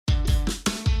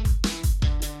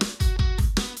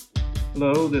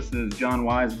Hello, this is John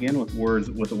Wise again with Words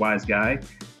with a Wise Guy.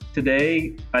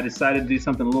 Today, I decided to do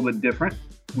something a little bit different.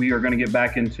 We are going to get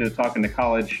back into talking to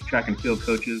college track and field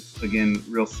coaches again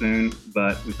real soon,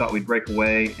 but we thought we'd break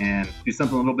away and do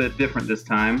something a little bit different this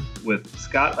time with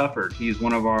Scott Ufford. He's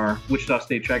one of our Wichita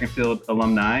State track and field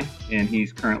alumni, and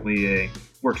he's currently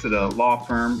works at a law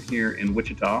firm here in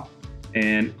Wichita.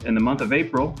 And in the month of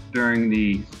April, during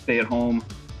the stay-at-home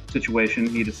situation,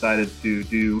 he decided to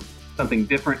do something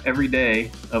different every day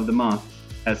of the month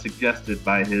as suggested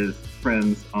by his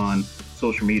friends on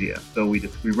social media. So we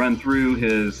run through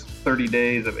his 30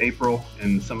 days of April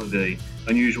and some of the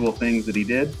unusual things that he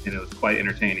did, and it was quite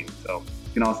entertaining. So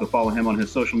you can also follow him on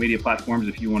his social media platforms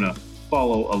if you want to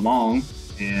follow along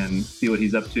and see what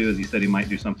he's up to, as he said he might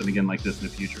do something again like this in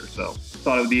the future. So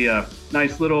thought it would be a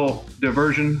nice little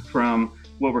diversion from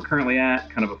what we're currently at,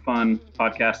 kind of a fun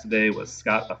podcast today with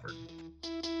Scott Ufford.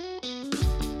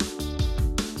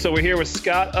 So we're here with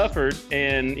Scott Ufford,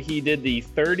 and he did the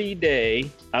 30-day,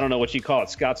 I don't know what you call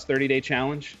it, Scott's 30-day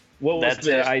challenge. What was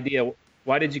the idea?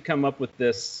 Why did you come up with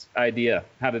this idea?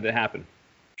 How did it happen?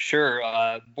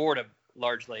 Sure. Boredom,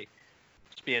 largely.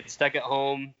 Just being stuck at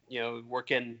home,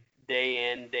 working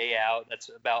day in, day out. That's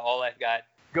about all I've got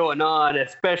going on,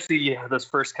 especially those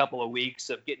first couple of weeks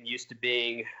of getting used to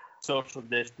being social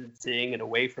distancing and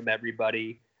away from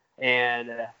everybody.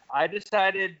 And I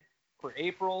decided for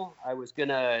April, I was going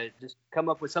to just come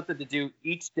up with something to do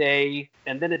each day.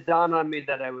 And then it dawned on me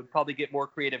that I would probably get more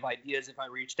creative ideas if I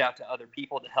reached out to other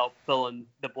people to help fill in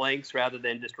the blanks rather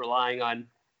than just relying on,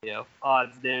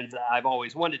 odds and ends that I've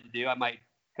always wanted to do. I might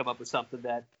come up with something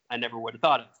that I never would have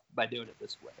thought of by doing it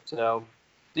this way. So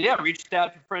I reached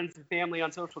out to friends and family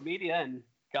on social media and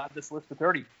got this list of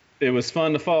 30. It was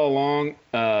fun to follow along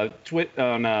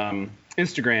on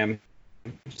Instagram.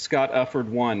 Scott Ufford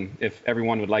 1, if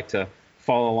everyone would like to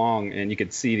follow along, and you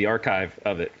could see the archive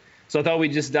of it. So I thought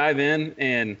we'd just dive in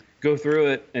and go through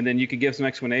it, and then you could give some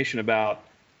explanation about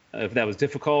if that was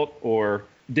difficult or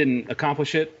didn't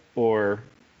accomplish it, or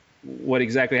what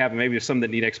exactly happened. Maybe there's some that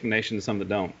need explanation and some that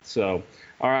don't. So,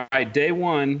 all right, day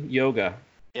 1, yoga.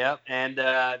 Yep, and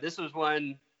this was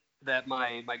one that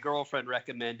my girlfriend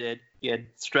recommended. He had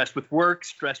stress with work,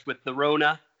 stress with the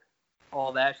Rona,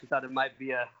 all that. She thought it might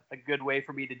be a good way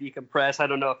for me to decompress. I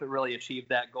don't know if it really achieved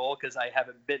that goal because I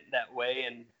haven't been that way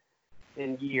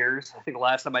in years. I think the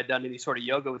last time I'd done any sort of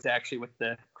yoga was actually with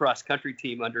the cross-country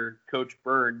team under Coach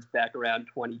Burns back around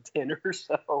 2010 or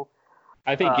so.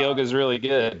 I think yoga is really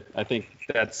good. I think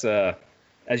that's, as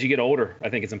you get older, I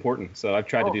think it's important. So I've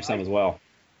tried to do some as well.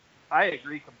 I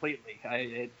agree completely.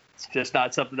 It's just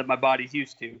not something that my body's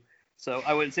used to. So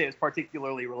I wouldn't say it's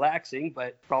particularly relaxing,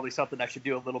 but probably something I should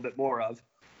do a little bit more of.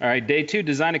 All right, day 2,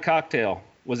 design a cocktail.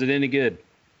 Was it any good?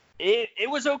 It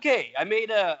was okay. I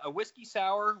made a whiskey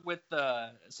sour with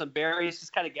some berries,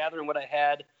 just kind of gathering what I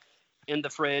had in the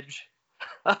fridge.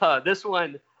 This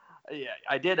one,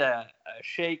 I did a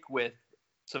shake with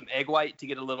some egg white to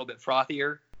get a little bit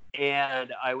frothier,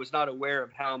 and I was not aware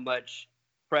of how much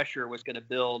pressure was going to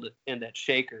build in that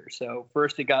shaker. So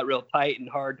first it got real tight and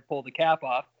hard to pull the cap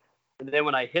off. And then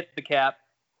when I hit the cap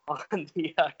on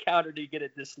the counter to get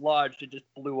it dislodged, it just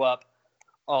blew up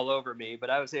all over me.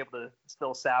 But I was able to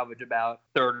still salvage about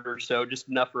a third or so, just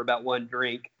enough for about one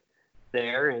drink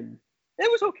there. And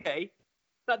it was okay.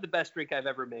 Not the best drink I've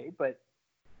ever made, but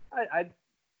I'd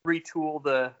retool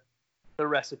the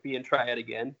recipe and try it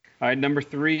again. All right, number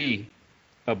 3,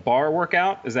 a bar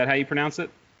workout. Is that how you pronounce it?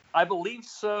 I believe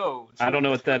so. I don't know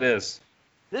what that is.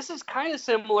 This is kind of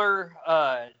similar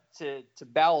to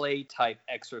ballet type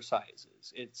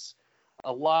exercises. It's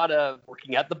a lot of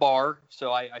working at the bar.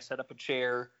 So I set up a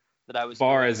chair that I was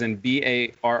bar doing. As in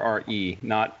BARRE,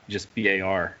 not just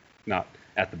BAR, not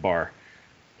at the bar.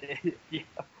 Yeah.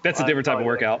 That's a different type of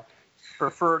workout.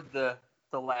 Preferred the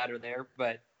latter there,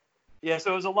 but yeah.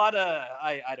 So it was a lot of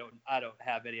I don't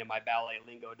have any of my ballet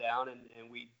lingo down,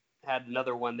 and we had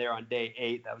another one there on day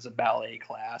 8 that was a ballet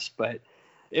class, but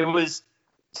it was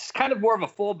it's kind of more of a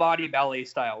full body ballet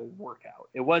style workout.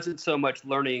 It wasn't so much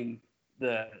learning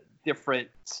the different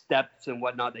steps and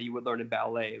whatnot that you would learn in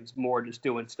ballet. It was more just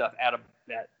doing stuff at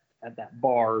that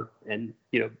bar and,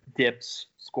 dips,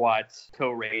 squats,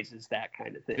 toe raises, that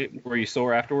kind of thing. Were you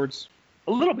sore afterwards?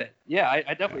 A little bit. Yeah,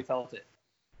 I definitely felt it.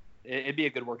 It'd be a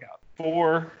good workout.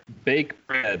 4, bake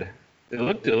bread. It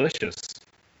looked delicious.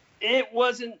 It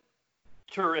wasn't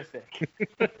terrific.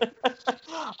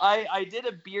 I did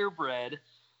a beer bread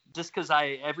just because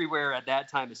I everywhere at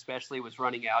that time especially was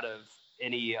running out of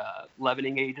any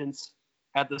leavening agents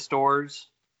at the stores,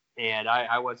 and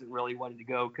I wasn't really wanting to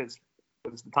go because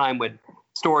It was the time when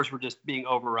stores were just being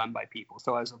overrun by people,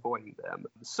 so I was avoiding them.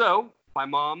 So my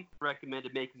mom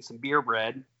recommended making some beer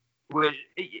bread.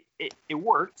 It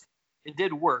worked. It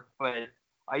did work, but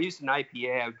I used an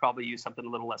IPA. I would probably use something a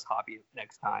little less hoppy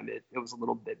next time. It was a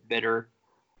little bit bitter.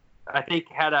 I think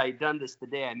had I done this the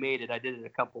day I made it, I did it a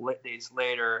couple days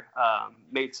later,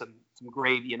 made some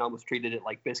gravy and almost treated it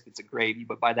like biscuits and gravy.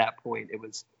 But by that point, it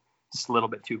was just a little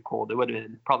bit too cold. It would have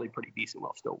been probably pretty decent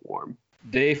while still warm.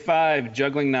 Day 5,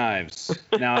 juggling knives.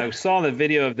 Now, I saw the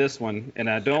video of this one, and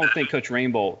I don't think Coach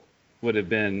Rainbolt would have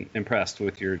been impressed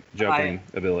with your juggling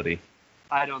ability.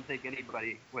 I don't think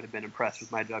anybody would have been impressed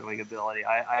with my juggling ability.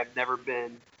 I've never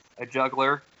been a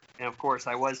juggler. And, of course,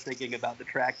 I was thinking about the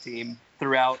track team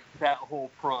throughout that whole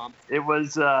prompt. It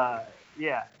was,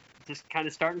 just kind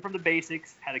of starting from the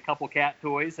basics. Had a couple cat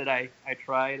toys that I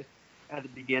tried at the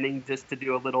beginning just to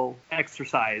do a little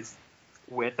exercise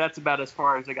with. That's about as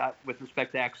far as I got with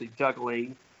respect to actually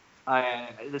juggling.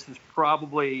 This is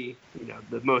probably,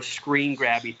 the most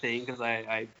screen-grabby thing because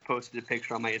I posted a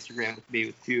picture on my Instagram with me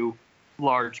with 2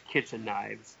 large kitchen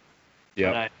knives.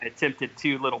 Yeah. I attempted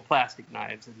 2 little plastic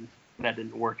knives, and that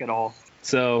didn't work at all.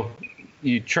 So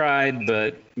you tried,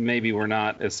 but maybe we're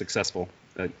not as successful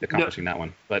at accomplishing that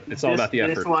one. But it's all about the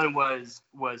effort. This one was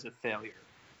a failure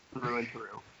through and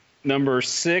through. Number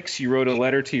 6, you wrote a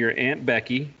letter to your Aunt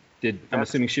Becky. I'm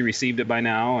assuming she received it by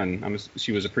now, and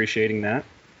she was appreciating that.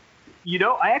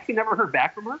 I actually never heard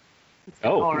back from her. A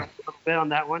little bit on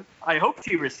that one. I hope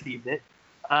she received it.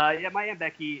 My Aunt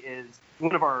Becky is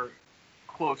one of our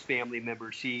close family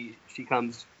members. She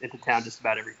comes into town just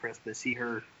about every Christmas. See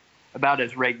her about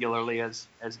as regularly as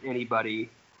anybody.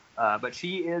 But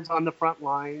she is on the front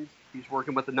lines. She's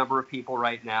working with a number of people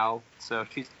right now. So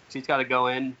she's got to go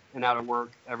in and out of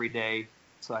work every day.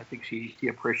 So I think she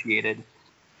appreciated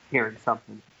hearing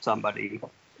somebody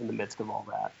in the midst of all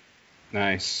that.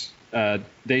 Nice.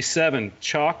 Day 7,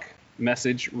 chalk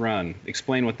message run.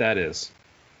 Explain what that is.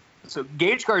 So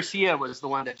Gage Garcia was the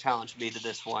one that challenged me to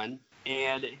this one.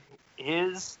 And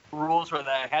his rules were that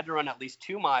I had to run at least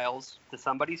 2 miles to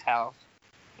somebody's house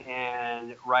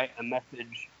and write a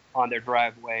message on their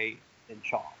driveway in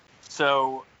chalk.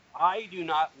 So I do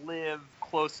not live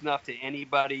close enough to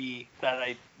anybody that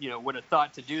I, would have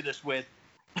thought to do this with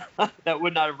that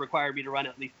would not have required me to run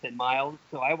at least 10 miles.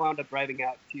 So I wound up driving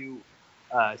out to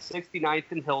 69th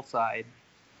and Hillside,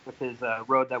 which is a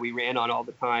road that we ran on all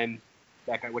the time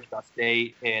back at Wichita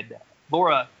State. And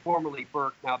Laura, formerly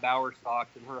Burke, now Bowersox,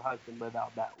 and her husband live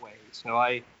out that way. So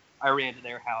I ran to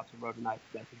their house and wrote a nice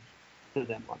message to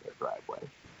them on their driveway.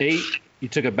 8, you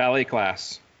took a ballet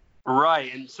class.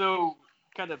 Right. And so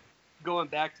kind of going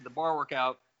back to the bar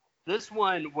workout, this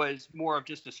one was more of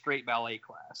just a straight ballet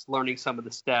class, learning some of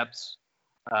the steps,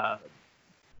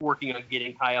 working on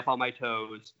getting high up on my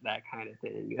toes, that kind of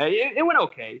thing. It went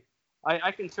okay.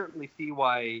 I can certainly see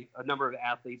why a number of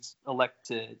athletes elect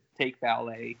to take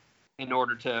ballet in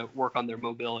order to work on their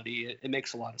mobility. It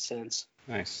makes a lot of sense.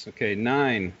 Nice. Okay,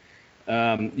 9.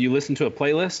 You listened to a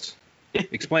playlist?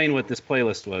 Explain what this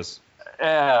playlist was.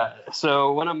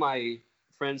 So one of my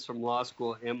friends from law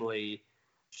school, Emily,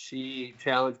 she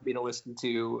challenged me to listen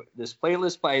to this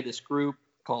playlist by this group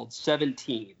called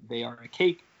 17. They are a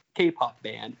K-pop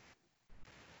band.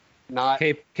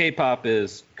 K-pop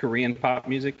is Korean pop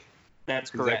music? That's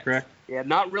correct. Is that correct? Yeah,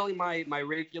 not really my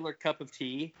regular cup of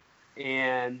tea.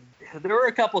 And there were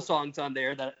a couple songs on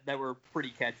there that were pretty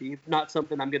catchy. Not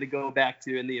something I'm going to go back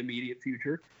to in the immediate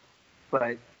future.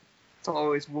 But it's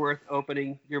always worth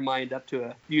opening your mind up to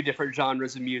a few different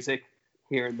genres of music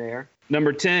here and there.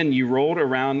 Number 10, you rolled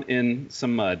around in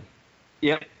some mud.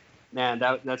 Yep. Man,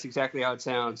 that's exactly how it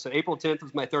sounds. So April 10th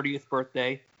was my 30th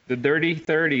birthday. The Dirty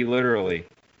 30, literally.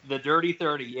 The Dirty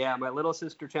 30, yeah. My little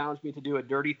sister challenged me to do a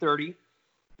Dirty 30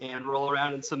 and roll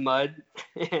around in some mud.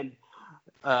 And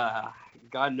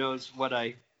God knows what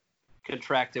I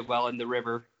contracted while in the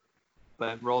river,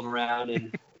 but rolled around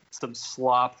in some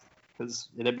slop because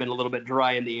it had been a little bit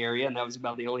dry in the area, and that was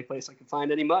about the only place I could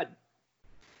find any mud.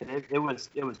 And it was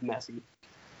messy.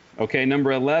 Okay,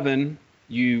 number 11,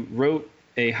 you wrote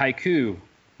a haiku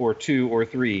or 2 or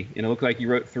 3, and it looked like you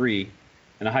wrote 3.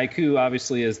 And a haiku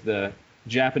obviously is the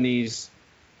Japanese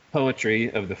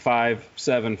poetry of the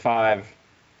 5-7-5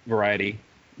 variety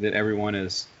that everyone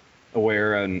is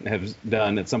aware and has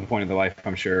done at some point in their life,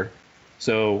 I'm sure.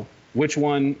 So which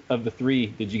one of the 3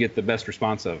 did you get the best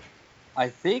response of? I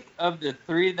think of the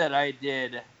 3 that I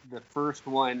did, the first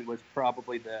one was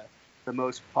probably the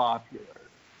most popular.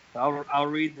 I'll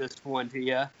read this one to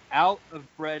you. Out of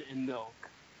bread and milk,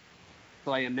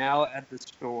 so I am now at the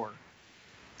store.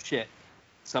 Shit,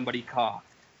 somebody coughed.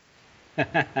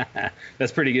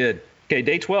 That's pretty good. Okay,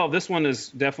 day 12. This one is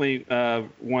definitely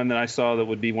one that I saw that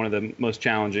would be one of the most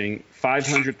challenging.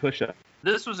 500 push-ups.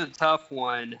 This was a tough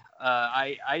one.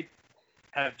 I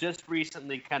have just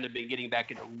recently kind of been getting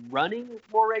back into running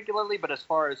more regularly, but as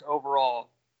far as overall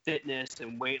fitness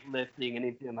and weightlifting and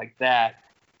anything like that,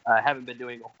 I haven't been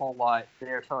doing a whole lot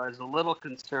there. So I was a little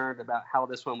concerned about how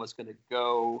this one was going to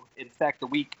go. In fact, the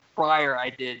week prior, I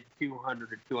did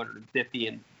 200 or 250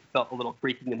 and felt a little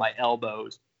creaking in my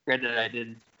elbows. Granted, I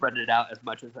didn't spread it out as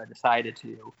much as I decided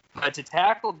to. But to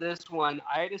tackle this one,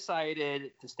 I decided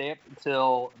to stay up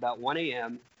until about 1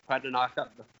 a.m., try to knock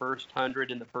out the first 100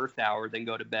 in the first hour, then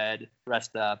go to bed,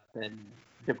 rest up, and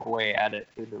chip away at it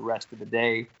through the rest of the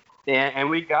day. And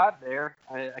we got there.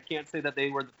 I can't say that they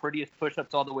were the prettiest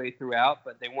push-ups all the way throughout,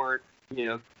 but they weren't,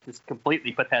 just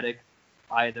completely pathetic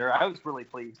either. I was really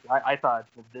pleased. I thought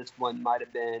that this one might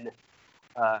have been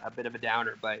a bit of a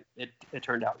downer, but it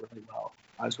turned out really well.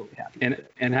 I was really happy.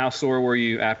 And how sore were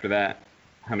you after that?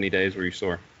 How many days were you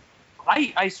sore?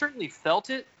 I certainly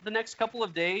felt it the next couple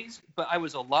of days, but I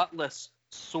was a lot less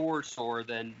sore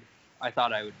than I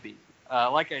thought I would be.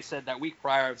 Like I said, that week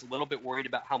prior, I was a little bit worried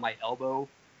about how my elbow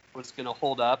was going to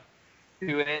hold up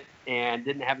to it, and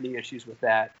didn't have any issues with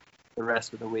that the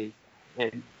rest of the week.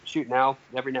 And shoot, now,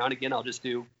 every now and again, I'll just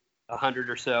do 100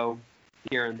 or so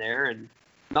here and there, and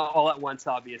not all at once,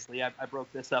 obviously. I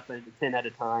broke this up into 10 at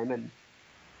a time, and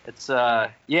it's,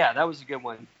 that was a good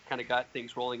one. Kind of got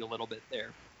things rolling a little bit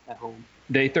there at home.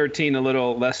 Day 13, a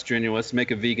little less strenuous,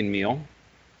 make a vegan meal.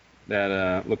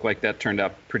 That looked like that turned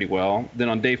out pretty well. Then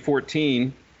on day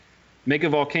 14, make a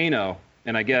volcano.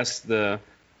 And I guess the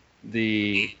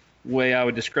way I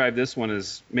would describe this one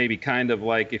is maybe kind of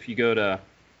like if you go to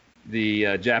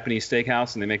the Japanese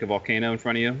steakhouse and they make a volcano in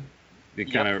front of you.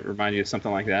 It kind of remind you of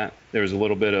something like that. There was a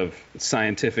little bit of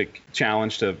scientific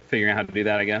challenge to figuring out how to do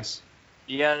that, I guess.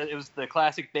 Yeah, it was the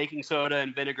classic baking soda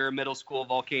and vinegar middle school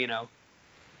volcano.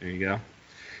 There you go.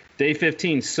 Day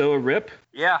 15, sew a rip.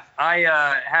 Yeah,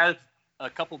 I had a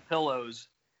couple pillows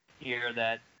here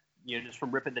that, just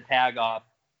from ripping the tag off,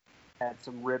 had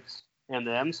some rips in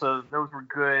them. So those were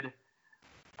good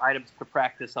items to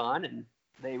practice on, and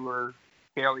they were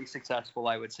fairly successful,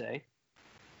 I would say.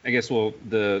 I guess,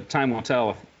 the time will tell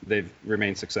if they've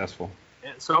remained successful.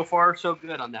 So far, so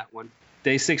good on that one.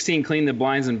 Day 16, clean the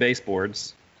blinds and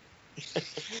baseboards.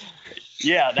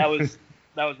 Yeah, that was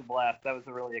a blast. That was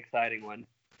a really exciting one.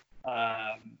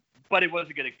 But it was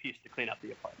a good excuse to clean up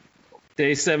the apartment.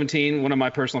 Day 17, one of my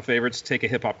personal favorites, take a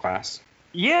hip-hop class.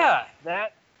 Yeah,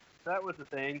 that was a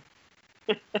thing.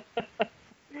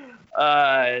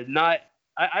 I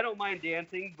don't mind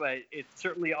dancing, but it's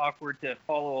certainly awkward to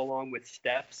follow along with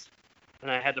steps.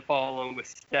 And I had to follow along with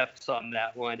steps on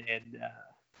that one. And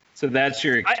so that's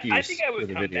your excuse. I think I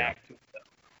would come back to it, though.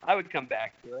 I would come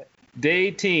back to it. Day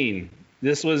 18.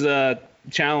 This was a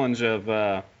challenge of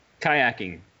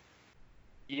kayaking.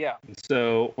 Yeah.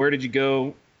 So where did you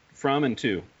go from and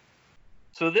to?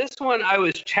 So this one, I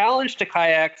was challenged to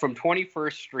kayak from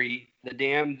 21st Street, the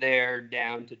dam there,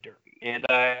 down to Derby. And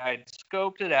I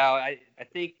scoped it out. I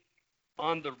think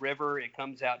on the river, it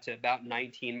comes out to about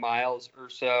 19 miles or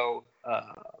so. Of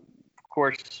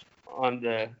course, on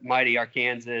the mighty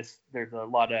Arkansas, there's a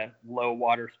lot of low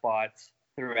water spots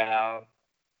throughout.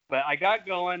 But I got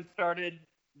going, started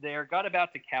there, got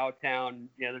about to Cowtown.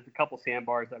 There's a couple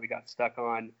sandbars that we got stuck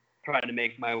on, trying to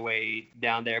make my way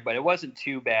down there. But it wasn't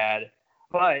too bad.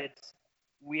 But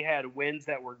we had winds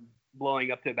that were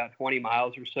blowing up to about 20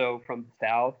 miles or so from the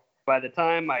south. By the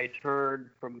time I turned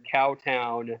from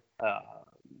Cowtown,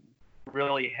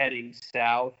 really heading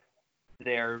south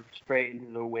there, straight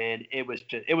into the wind, it was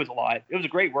a lot. It was a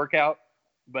great workout,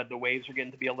 but the waves are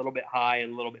getting to be a little bit high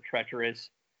and a little bit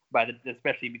treacherous,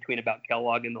 especially between about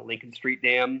Kellogg and the Lincoln Street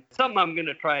Dam. Something I'm going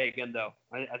to try again, though.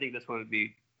 I think this one would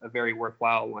be a very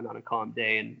worthwhile one on a calm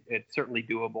day, and it's certainly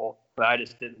doable. But I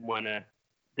just didn't want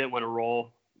to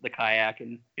roll the kayak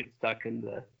and get stuck in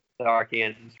the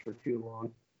Arkansas for too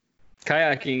long.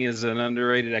 Kayaking is an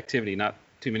underrated activity. Not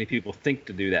too many people think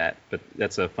to do that, but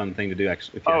that's a fun thing to do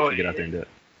actually if you actually get out there and do it.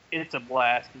 It's a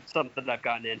blast. It's something I've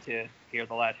gotten into here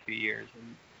the last few years,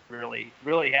 and really,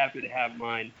 really happy to have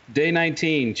mine. Day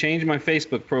 19, change my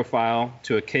Facebook profile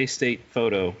to a K-State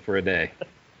photo for a day.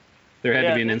 There had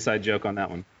to be an inside joke on that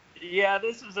one. Yeah,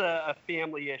 this is a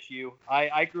family issue.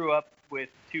 I grew up with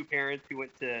two parents who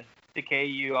went to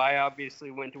KU. I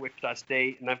obviously went to Wichita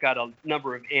State, and I've got a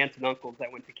number of aunts and uncles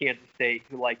that went to Kansas State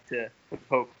who like to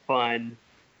poke fun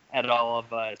at all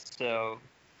of us. So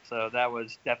that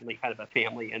was definitely kind of a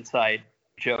family inside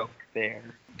joke there.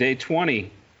 Day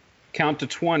 20, count to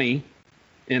 20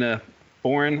 in a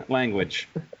foreign language,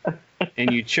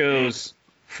 and you chose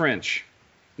French.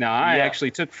 Now, I Yeah.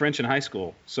 actually took French in high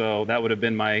school, so that would have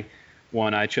been my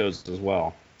one I chose as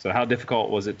well. So how difficult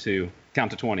was it to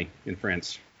count to 20 in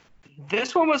French?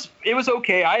 This one was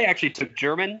okay. I actually took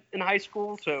German in high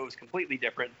school, so it was completely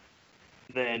different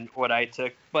than what I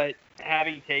took. But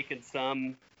having taken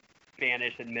some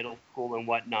Spanish in middle school and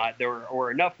whatnot, there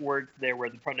were enough words there where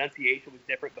the pronunciation was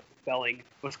different, but the spelling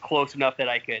was close enough that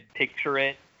I could picture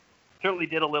it. Certainly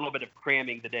did a little bit of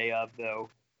cramming the day of, though,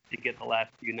 to get the last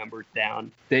few numbers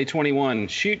down. Day 21,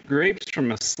 shoot grapes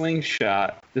from a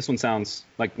slingshot. This one sounds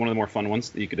like one of the more fun ones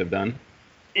that you could have done.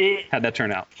 How'd that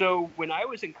turn out? So when I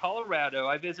was in Colorado,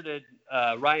 I visited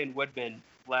Ryan Woodman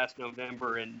last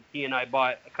November, and he and I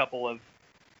bought a couple of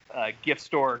gift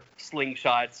store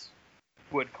slingshots,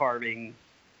 wood carving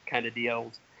kind of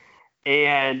deals.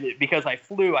 And because I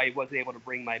flew, I wasn't able to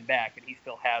bring mine back, and he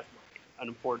still has mine,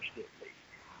 unfortunately.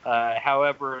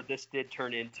 However, this did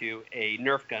turn into a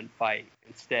Nerf gun fight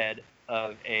instead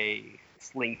of a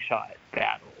slingshot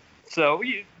battle. So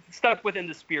we stuck within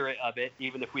the spirit of it,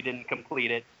 even if we didn't complete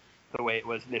it the way it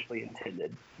was initially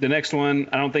intended. The next one,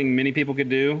 I don't think many people could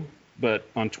do, but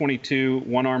on 22,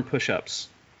 one-arm push-ups.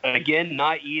 Again,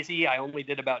 not easy. I only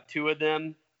did about 2 of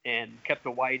them and kept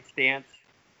a wide stance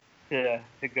to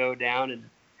go down and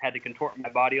had to contort my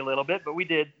body a little bit, but we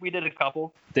did a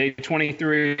couple. Day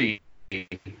 23,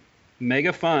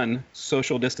 mega fun,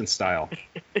 social distance style.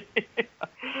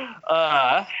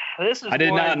 This is I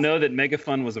did not know that mega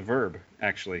fun was a verb,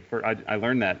 actually. I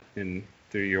learned that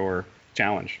through your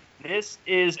challenge. This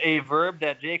is a verb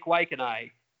that Jake Wyke and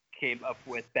I came up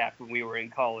with back when we were in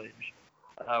college.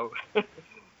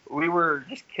 We were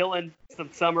just killing some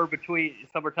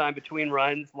summertime between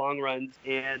runs, long runs,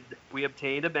 and we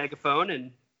obtained a megaphone,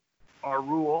 and our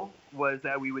rule was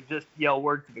that we would just yell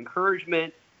words of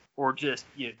encouragement or just,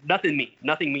 nothing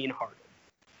mean-hearted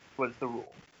was the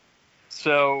rule.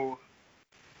 So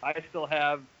I still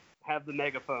have the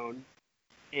megaphone,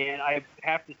 and I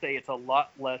have to say it's a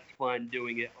lot less fun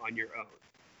doing it on your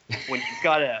own. When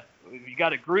you've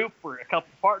got a group or a couple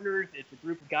partners, it's a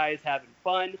group of guys having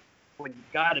fun. When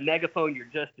you've got a megaphone, you're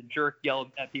just a jerk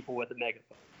yelling at people with a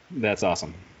megaphone. That's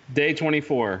awesome. Day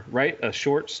 24, write a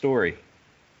short story.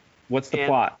 What's the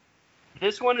plot?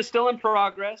 This one is still in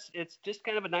progress. It's just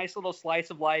kind of a nice little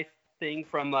slice of life thing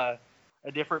from a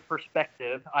different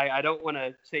perspective. I don't want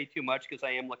to say too much because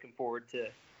I am looking forward to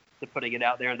putting it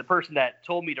out there. And the person that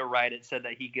told me to write it said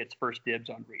that he gets first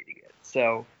dibs on reading it.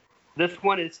 So this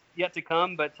one is yet to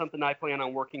come, but something I plan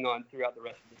on working on throughout the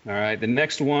rest of the year. All right. The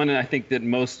next one, I think that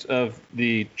most of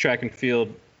the track and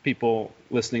field people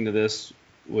listening to this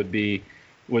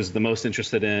was the most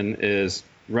interested in, is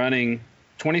running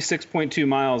 26.2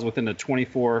 miles within a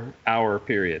 24-hour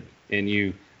period.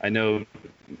 And I know,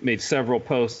 made several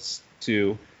posts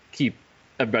to keep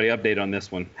everybody updated on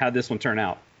this one. How'd this one turn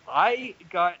out? I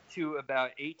got to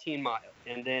about 18 miles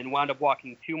and then wound up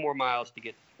walking 2 more miles to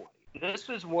get to 20. This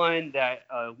was one that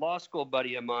a law school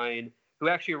buddy of mine who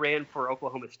actually ran for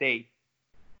Oklahoma State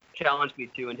challenged me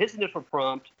to. And his initial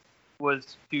prompt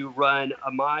was to run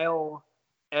a mile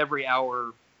every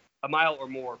hour, a mile or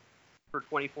more for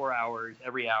 24 hours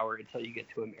every hour until you get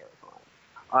to a marathon.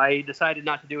 I decided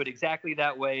not to do it exactly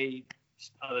that way,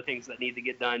 other things that need to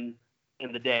get done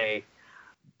in the day.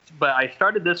 But I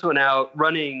started this one out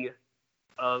running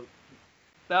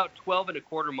about 12 and a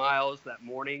quarter miles that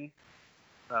morning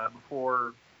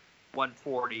before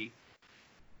 1:40,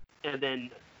 and then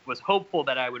was hopeful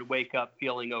that I would wake up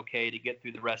feeling okay to get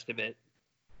through the rest of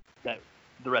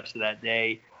that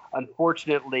day.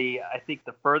 Unfortunately, I think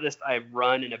the furthest I've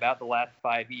run in about the last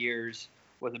 5 years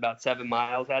was about 7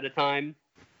 miles at a time.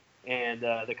 And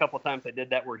the couple of times I did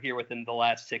that were here within the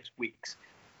last 6 weeks.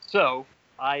 So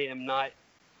I am not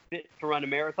fit to run a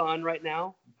marathon right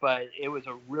now, but it was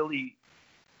a really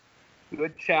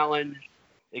good challenge.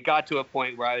 It got to a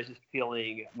point where I was just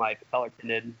feeling my patellar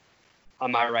tendon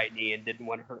on my right knee and didn't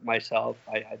want to hurt myself.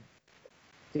 I'd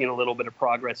seen a little bit of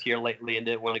progress here lately and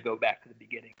didn't want to go back to the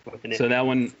beginning. So that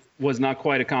one was not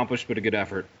quite accomplished, but a good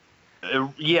effort.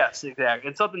 Yes, exactly.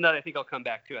 It's something that I think I'll come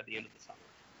back to at the end of the summer.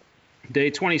 Day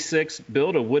 26,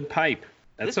 build a wood pipe.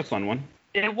 That's a fun one.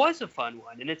 It was a fun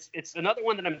one, and it's another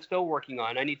one that I'm still working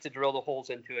on. I need to drill the holes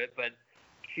into it, but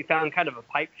she found kind of a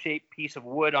pipe-shaped piece of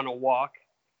wood on a walk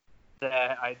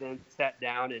that I then sat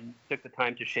down and took the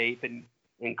time to shape and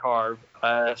carve.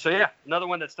 So yeah, another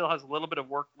one that still has a little bit of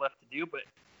work left to do, but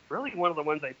really one of the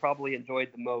ones I probably enjoyed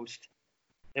the most.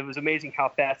 It was amazing how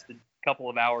fast the couple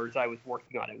of hours I was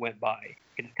working on it went by. I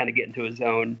could just kind of get into a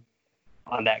zone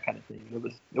on that kind of thing.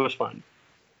 It was fun.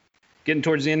 Getting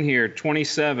towards the end here,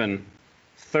 27,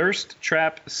 thirst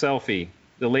trap selfie.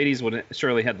 The ladies would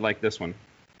surely had like this one.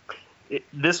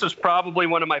 This was probably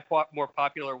one of my more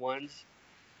popular ones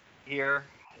here,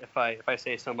 if I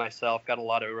say so myself. Got a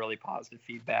lot of really positive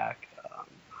feedback.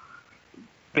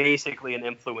 Basically an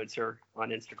influencer on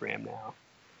Instagram now,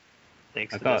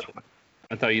 thanks to this one.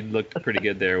 I thought you looked pretty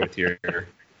good there with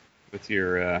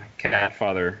your cat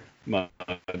father mug.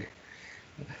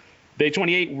 Day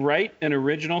 28, write an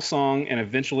original song and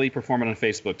eventually perform it on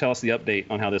Facebook. Tell us the update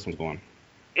on how this one's going.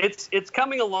 It's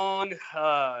coming along.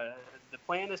 The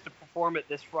plan is to perform it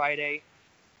this Friday.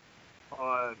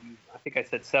 I think I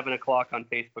said 7 o'clock on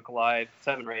Facebook Live,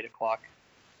 7 or 8 o'clock.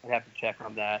 I'd have to check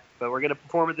on that. But we're going to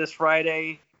perform it this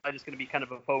Friday. It's just going to be kind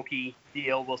of a folky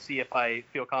deal. We'll see if I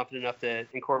feel confident enough to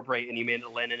incorporate any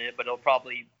mandolin in it, but it'll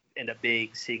probably end up being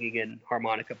singing and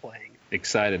harmonica playing.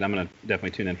 Excited. I'm going to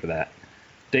definitely tune in for that.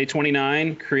 Day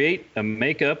 29, create a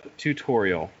makeup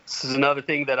tutorial. This is another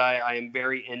thing that I am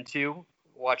very into.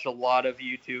 Watch a lot of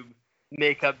YouTube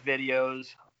makeup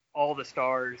videos, all the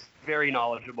stars, very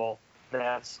knowledgeable.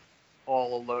 That's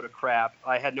all a load of crap.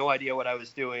 I had no idea what I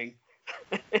was doing.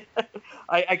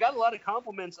 I got a lot of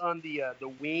compliments on the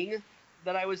wing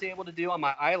that I was able to do on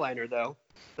my eyeliner, though.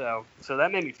 So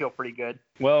that made me feel pretty good.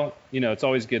 Well, it's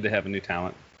always good to have a new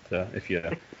talent. If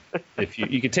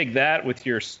you could take that with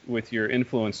your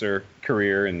influencer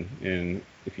career, and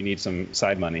if you need some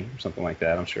side money or something like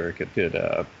that, I'm sure it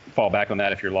could fall back on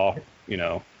that if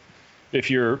if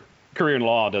your career in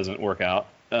law doesn't work out.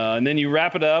 And then you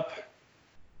wrap it up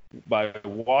by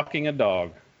walking a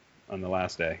dog on the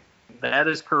last day. That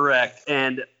is correct.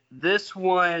 And this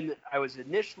one, I was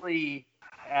initially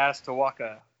asked to walk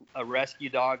a rescue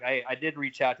dog. I did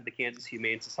reach out to the Kansas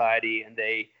Humane Society, and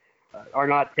they are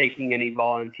not taking any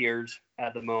volunteers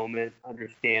at the moment,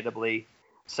 understandably.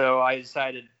 So I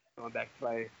decided, going back to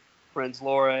my friends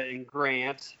Laura and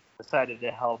Grant, decided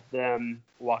to help them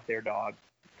walk their dog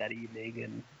that evening.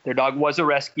 And their dog was a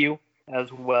rescue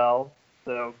as well.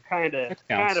 So kind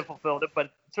of fulfilled it,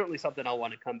 but certainly something I'll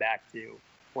want to come back to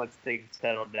once things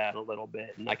settle down a little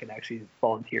bit and I can actually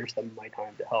volunteer some of my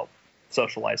time to help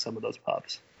socialize some of those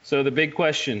pups. So the big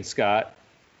question, Scott,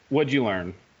 what'd you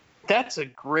learn? That's a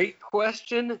great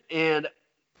question, and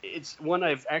it's one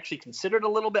I've actually considered a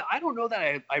little bit. I don't know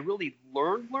that I really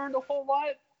learned a whole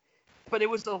lot, but it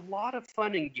was a lot of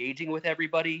fun engaging with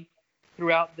everybody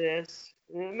throughout this.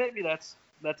 And maybe that's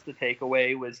the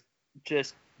takeaway, was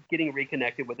just getting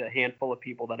reconnected with a handful of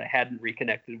people that I hadn't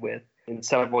reconnected with in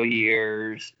several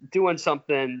years, doing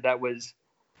something that was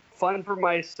fun for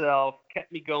myself,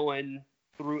 kept me going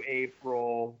through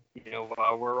April,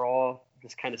 while we're all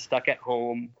just kind of stuck at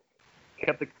home,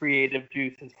 kept the creative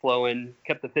juices flowing,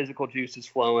 kept the physical juices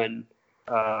flowing,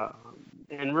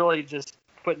 and really just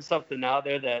putting something out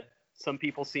there that some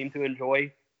people seem to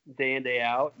enjoy day in, day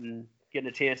out, and getting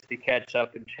a chance to catch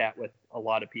up and chat with a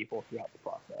lot of people throughout the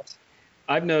process.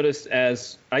 I've noticed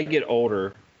as I get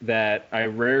older that I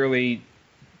rarely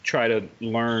try to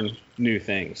learn new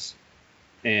things.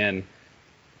 And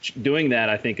doing that,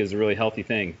 I think, is a really healthy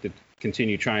thing, to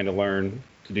continue trying to learn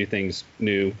to do things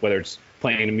new, whether it's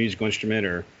playing a musical instrument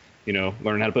or,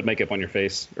 learning how to put makeup on your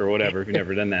face or whatever, if you've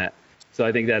never done that. So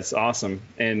I think that's awesome.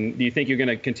 And do you think you're going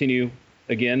to continue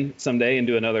again someday and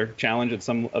do another challenge of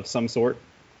some sort?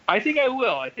 I think I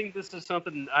will. I think this is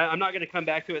something, I'm not going to come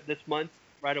back to it this month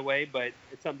right away, but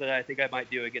it's something that I think I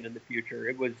might do again in the future.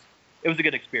 It was a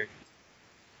good experience.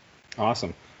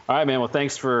 Awesome. All right, man. Well,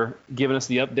 thanks for giving us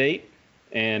the update.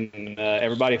 And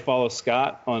everybody follow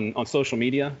Scott on social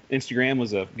media. Instagram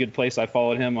was a good place. I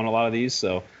followed him on a lot of these.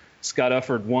 So Scott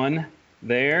Ufford 1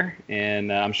 there.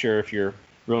 And I'm sure if you're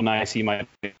real nice, he might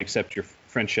accept your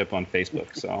friendship on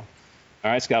Facebook. So, all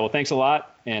right, Scott. Well, thanks a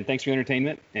lot. And thanks for your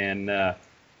entertainment. And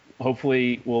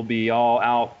hopefully we'll be all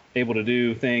out able to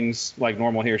do things like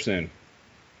normal here soon.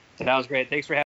 Sounds great. Thanks for having me.